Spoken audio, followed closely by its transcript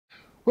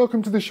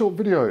Welcome to this short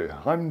video.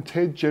 I'm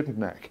Ted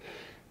Jedinak.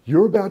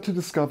 You're about to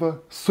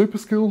discover super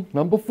skill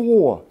number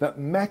 4 that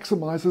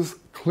maximizes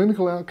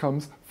clinical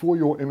outcomes for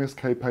your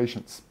MSK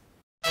patients.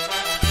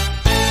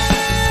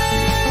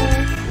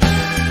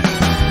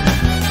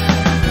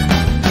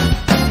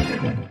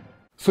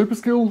 Super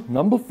skill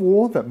number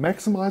 4 that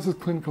maximizes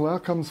clinical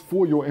outcomes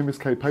for your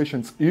MSK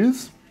patients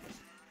is: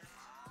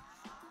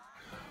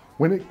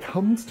 when it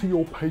comes to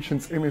your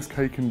patient's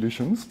MSK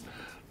conditions,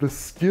 the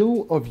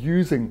skill of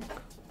using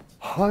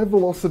high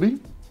velocity,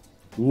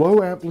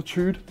 low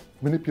amplitude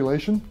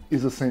manipulation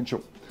is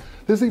essential.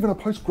 There's even a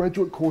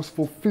postgraduate course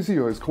for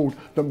physios called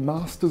the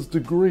Master's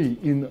Degree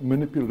in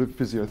Manipulative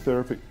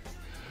Physiotherapy.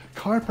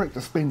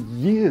 Chiropractors spend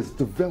years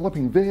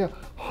developing their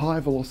high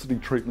velocity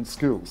treatment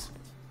skills.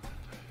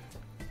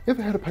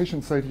 Ever had a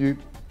patient say to you,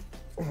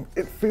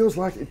 "It feels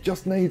like it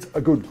just needs a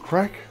good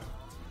crack"?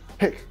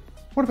 Heck,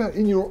 what about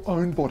in your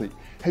own body?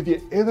 Have you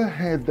ever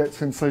had that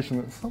sensation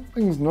that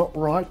something's not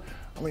right?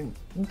 I mean,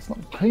 it's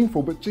not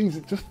painful, but geez,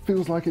 it just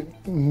feels like it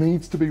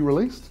needs to be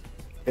released.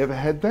 Ever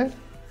had that?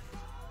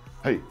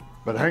 Hey,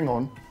 but hang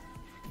on,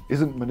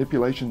 isn't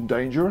manipulation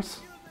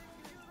dangerous?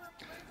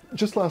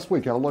 Just last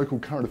week, our local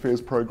current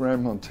affairs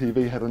program on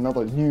TV had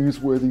another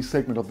newsworthy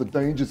segment of the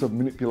dangers of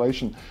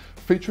manipulation,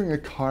 featuring a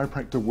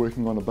chiropractor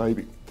working on a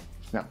baby.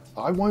 Now,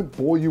 I won't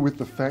bore you with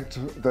the fact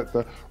that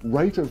the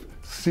rate of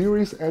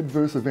serious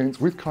adverse events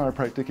with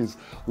chiropractic is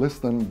less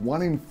than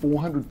 1 in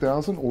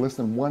 400,000 or less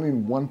than 1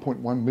 in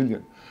 1.1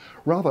 million.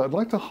 Rather, I'd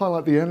like to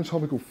highlight the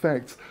anatomical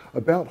facts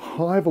about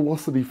high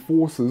velocity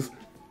forces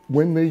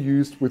when they're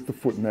used with the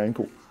foot and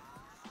ankle.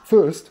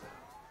 First,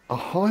 a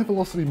high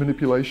velocity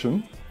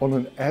manipulation on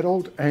an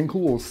adult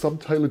ankle or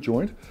subtalar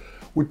joint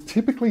would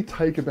typically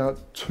take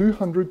about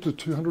 200 to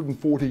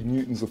 240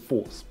 newtons of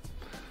force.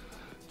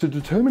 To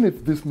determine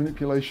if this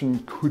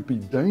manipulation could be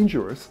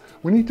dangerous,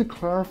 we need to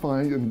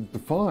clarify and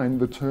define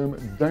the term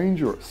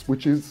dangerous,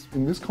 which is,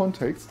 in this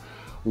context,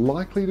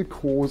 likely to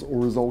cause or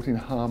result in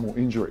harm or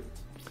injury.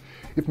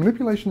 If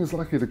manipulation is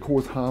likely to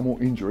cause harm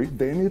or injury,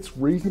 then it's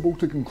reasonable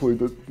to conclude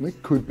that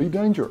it could be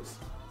dangerous.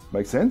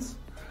 Make sense?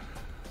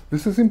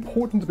 This is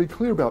important to be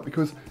clear about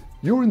because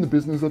you're in the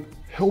business of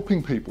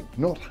helping people,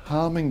 not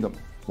harming them,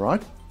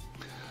 right?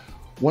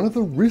 One of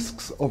the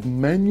risks of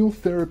manual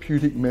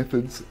therapeutic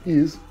methods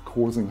is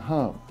causing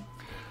harm.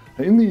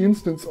 In the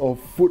instance of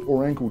foot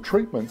or ankle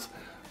treatments,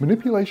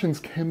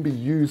 manipulations can be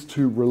used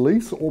to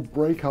release or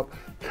break up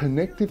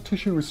connective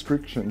tissue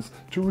restrictions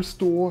to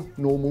restore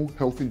normal,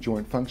 healthy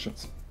joint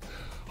functions.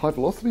 High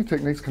velocity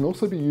techniques can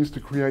also be used to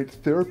create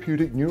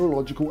therapeutic,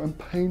 neurological, and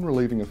pain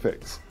relieving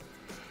effects.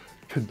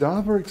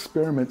 Cadaver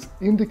experiments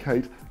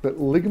indicate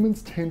that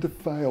ligaments tend to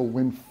fail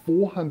when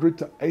 400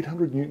 to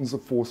 800 newtons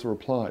of force are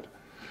applied.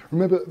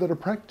 Remember that a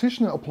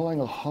practitioner applying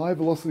a high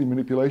velocity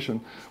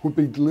manipulation would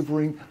be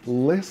delivering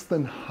less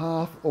than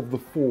half of the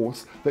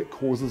force that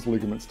causes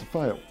ligaments to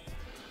fail.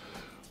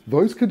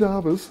 Those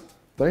cadavers,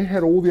 they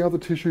had all the other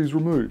tissues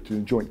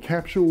removed, joint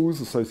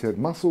capsules, associated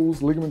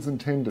muscles, ligaments and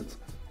tendons.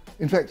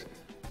 In fact,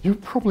 you're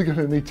probably going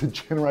to need to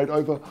generate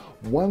over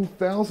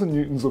 1,000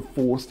 newtons of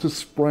force to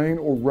sprain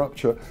or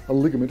rupture a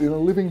ligament in a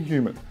living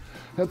human.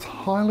 That's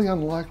highly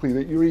unlikely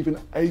that you're even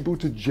able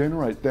to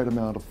generate that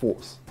amount of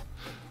force.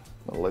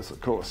 Unless, of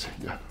course,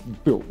 you're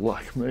built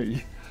like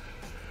me.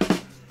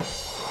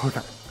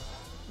 Okay.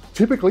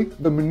 Typically,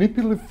 the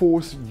manipulative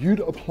force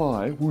you'd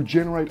apply will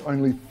generate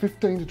only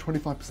 15 to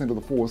 25% of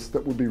the force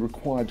that would be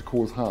required to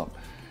cause harm.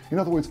 In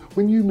other words,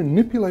 when you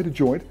manipulate a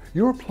joint,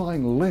 you're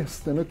applying less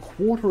than a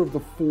quarter of the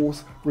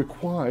force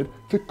required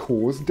to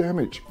cause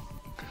damage.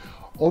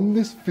 On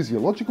this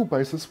physiological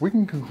basis, we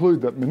can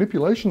conclude that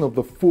manipulation of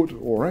the foot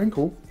or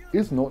ankle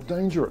is not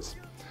dangerous.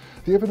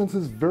 The evidence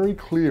is very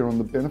clear on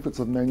the benefits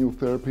of manual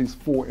therapies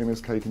for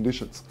MSK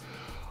conditions.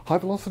 High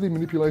velocity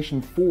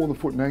manipulation for the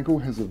foot and ankle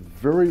has a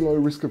very low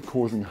risk of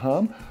causing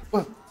harm,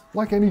 but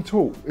like any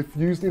tool, if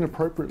used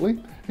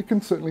inappropriately, it can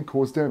certainly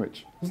cause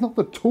damage. It's not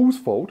the tool's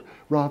fault,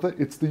 rather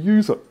it's the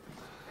user.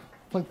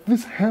 Like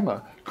this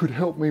hammer could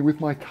help me with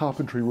my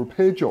carpentry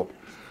repair job,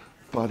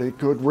 but it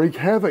could wreak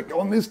havoc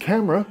on this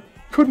camera,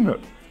 couldn't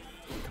it?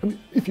 I mean,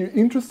 if you're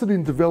interested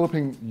in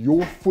developing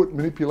your foot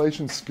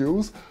manipulation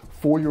skills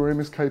for your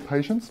MSK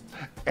patients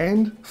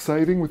and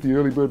saving with the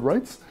early bird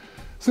rates,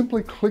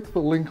 simply click the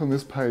link on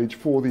this page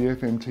for the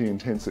FMT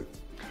Intensive.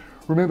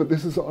 Remember,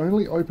 this is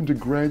only open to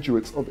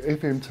graduates of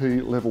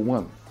FMT Level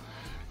 1.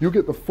 You'll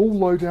get the full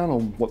lowdown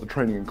on what the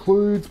training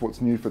includes,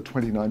 what's new for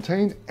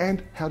 2019,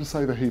 and how to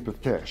save a heap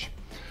of cash.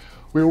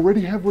 We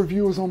already have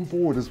reviewers on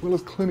board as well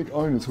as clinic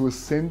owners who are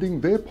sending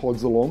their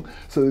pods along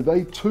so that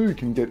they too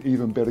can get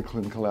even better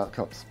clinical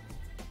outcomes.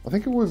 I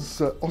think it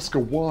was Oscar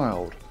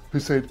Wilde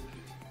who said,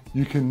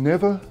 "You can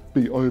never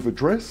be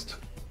overdressed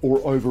or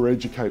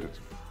overeducated."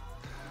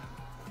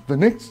 The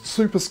next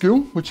super skill,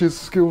 which is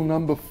skill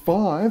number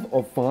 5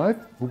 of 5,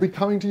 will be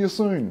coming to you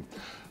soon.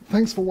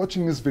 Thanks for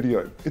watching this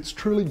video. It's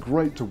truly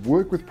great to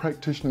work with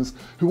practitioners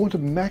who want to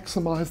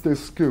maximize their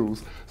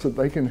skills so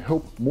they can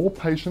help more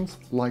patients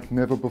like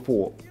never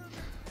before.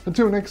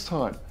 Until next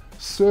time,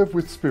 serve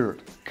with spirit,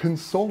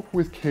 consult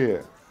with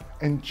care,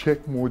 and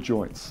check more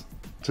joints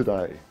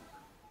today.